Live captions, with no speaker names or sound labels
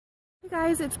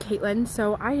Guys, it's Caitlin.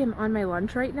 So I am on my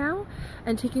lunch right now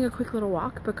and taking a quick little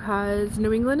walk because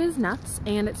New England is nuts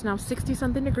and it's now 60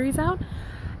 something degrees out,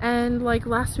 and like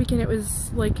last weekend it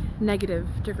was like negative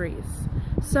degrees.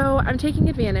 So I'm taking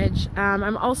advantage.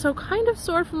 I'm also kind of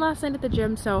sore from last night at the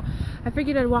gym, so I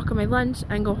figured I'd walk on my lunch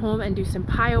and go home and do some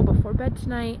plyo before bed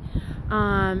tonight.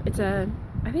 I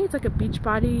think it's like a beach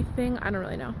body thing, I don't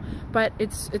really know, but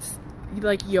it's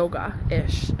like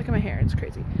yoga-ish. Look at my hair, it's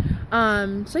crazy.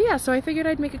 So yeah, so I figured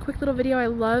I'd make a quick little video. I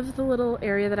love the little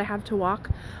area that I have to walk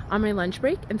on my lunch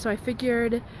break, and so I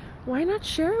figured why not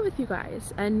share it with you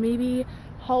guys and maybe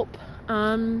help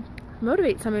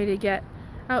motivate somebody to get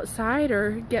outside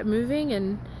or get moving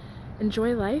and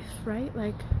enjoy life, right?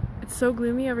 Like, it's so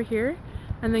gloomy over here,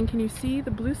 and then can you see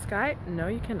the blue sky? No,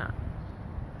 you cannot.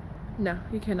 No,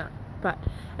 you cannot. But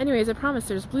anyways, I promise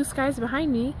there's blue skies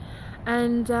behind me.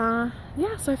 And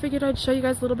yeah, so I figured I'd show you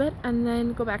guys a little bit and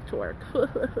then go back to work.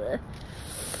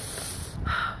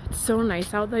 It's so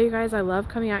nice out though, you guys. I love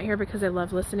coming out here because I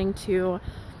love listening to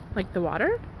like the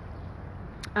water.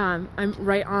 I'm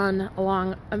right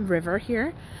along a river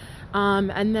here.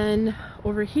 And then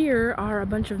over here are a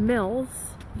bunch of mills.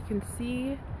 You can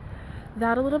see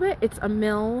that a little bit. It's a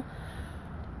mill.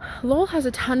 Lowell has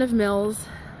a ton of mills.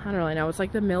 I don't really know. It's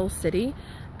like the mill city.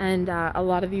 And a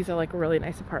lot of these are like really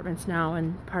nice apartments now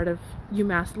and part of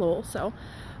UMass Lowell. So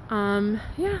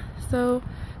yeah, so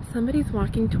somebody's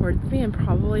walking towards me and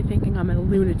probably thinking I'm a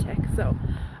lunatic. So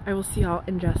I will see y'all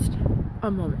in just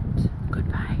a moment.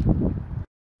 Goodbye.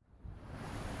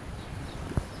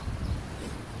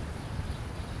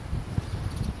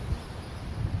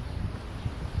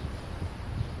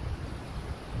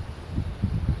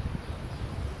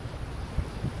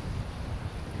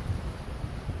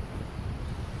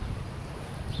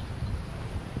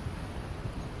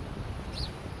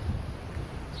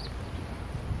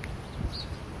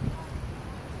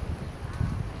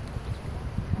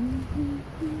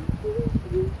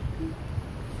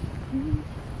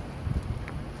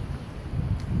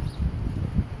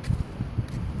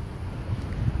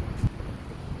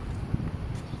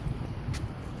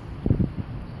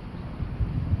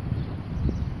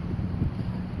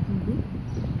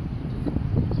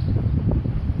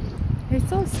 There's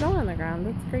still snow on the ground.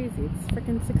 That's crazy. It's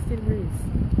freaking 60 degrees.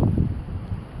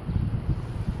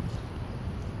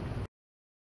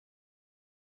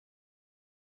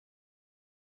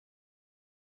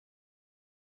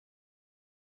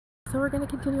 So we're gonna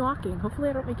continue walking. Hopefully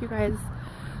I don't make you guys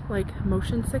like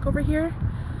motion sick over here.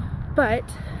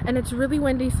 And it's really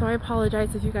windy, so I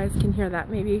apologize if you guys can hear that.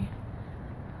 Maybe,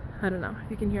 I don't know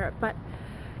if you can hear it. But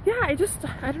yeah, I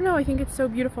don't know. I think it's so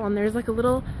beautiful. And there's like a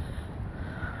little,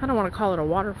 I don't want to call it a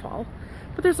waterfall,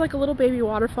 but there's like a little baby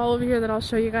waterfall over here that I'll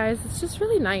show you guys. It's just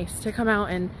really nice to come out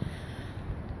and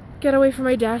get away from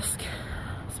my desk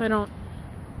so I don't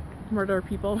murder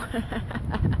people.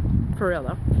 For real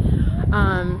though.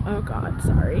 Oh god,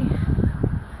 sorry.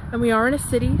 And we are in a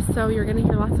city, so you're gonna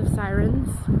hear lots of sirens.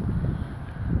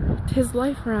 'Tis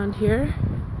life around here.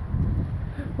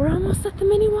 We're almost at the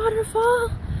mini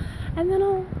waterfall, and then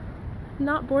I'll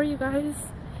not bore you guys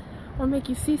or make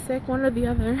you seasick, one or the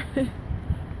other.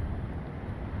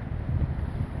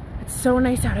 It's so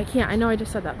nice out. I know I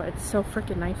just said that, but it's so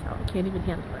freaking nice out. I can't even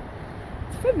handle it.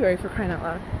 It's February, for crying out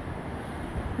loud.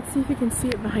 Let's see if you can see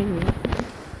it behind me.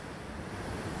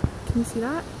 Can you see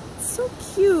that? It's so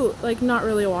cute. Like, not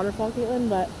really a waterfall, Caitlin,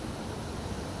 but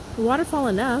a waterfall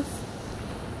enough,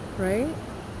 right?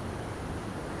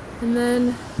 And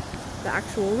then the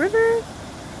actual river.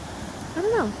 I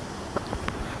don't know.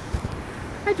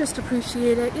 I just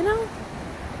appreciate it, you know?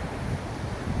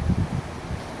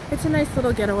 It's a nice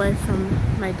little getaway from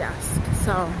my desk,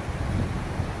 so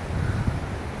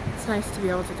it's nice to be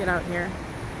able to get out here,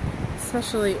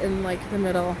 especially in like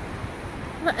the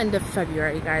end of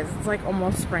February, guys. It's like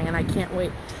almost spring and I can't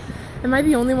wait. Am I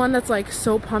the only one that's like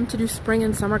so pumped to do spring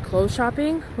and summer clothes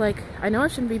shopping? Like, I know I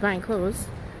shouldn't be buying clothes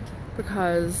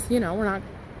because, you know,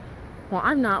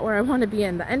 I'm not where I want to be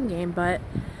in the end game, but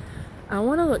I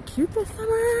want to look cute this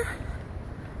summer,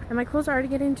 and my clothes are already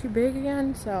getting too big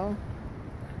again, so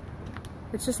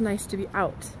it's just nice to be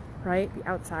out, right? Be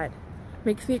outside.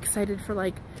 Makes me excited for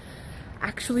like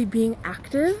actually being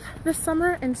active this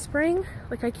summer and spring.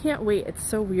 Like, I can't wait. It's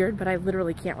so weird, but I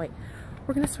literally can't wait.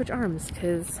 We're gonna switch arms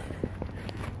because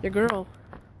your girl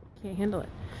can't handle it.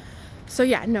 So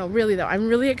yeah, no, really though, I'm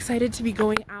really excited to be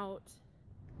going out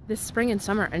this spring and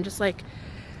summer and just like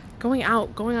going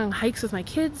out, going on hikes with my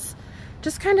kids,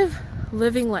 just kind of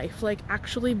living life, like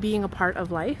actually being a part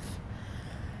of life.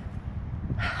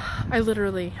 I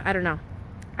don't know.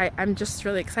 I'm just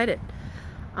really excited.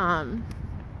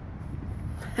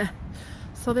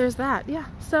 So there's that. Yeah,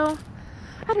 so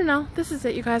I don't know. This is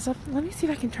it, you guys. Let me see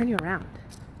if I can turn you around.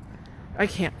 I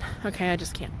can't. Okay, I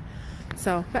just can't.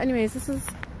 So, but anyways, this is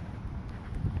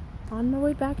on my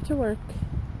way back to work.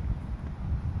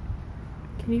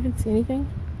 Can you even see anything?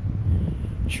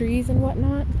 Trees and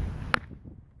whatnot.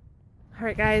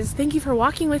 Alright guys, thank you for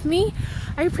walking with me.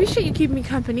 I appreciate you keeping me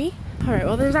company. Alright,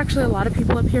 well there's actually a lot of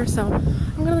people up here, so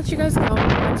I'm gonna let you guys go.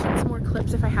 I'll insert some more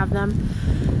clips if I have them.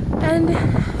 And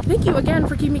thank you again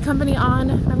for keeping me company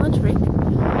on my lunch break.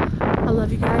 I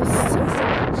love you guys so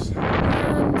much.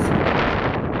 And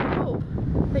I hope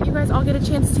that you guys all get a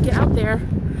chance to get out there.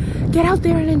 Get out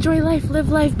there and enjoy life, live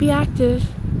life, be active.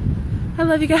 I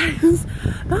love you guys.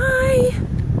 Bye!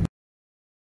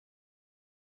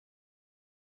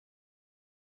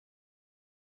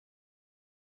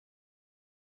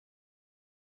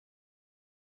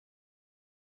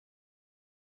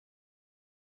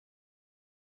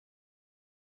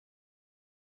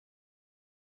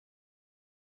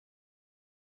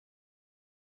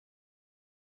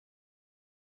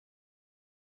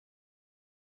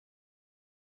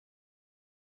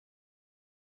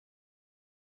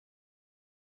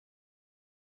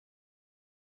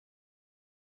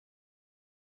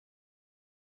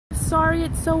 Sorry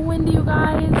it's so windy, you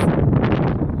guys.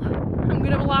 I'm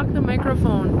gonna block the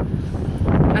microphone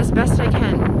as best I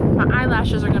can. My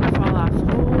eyelashes are gonna fall off.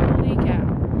 Holy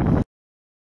cow.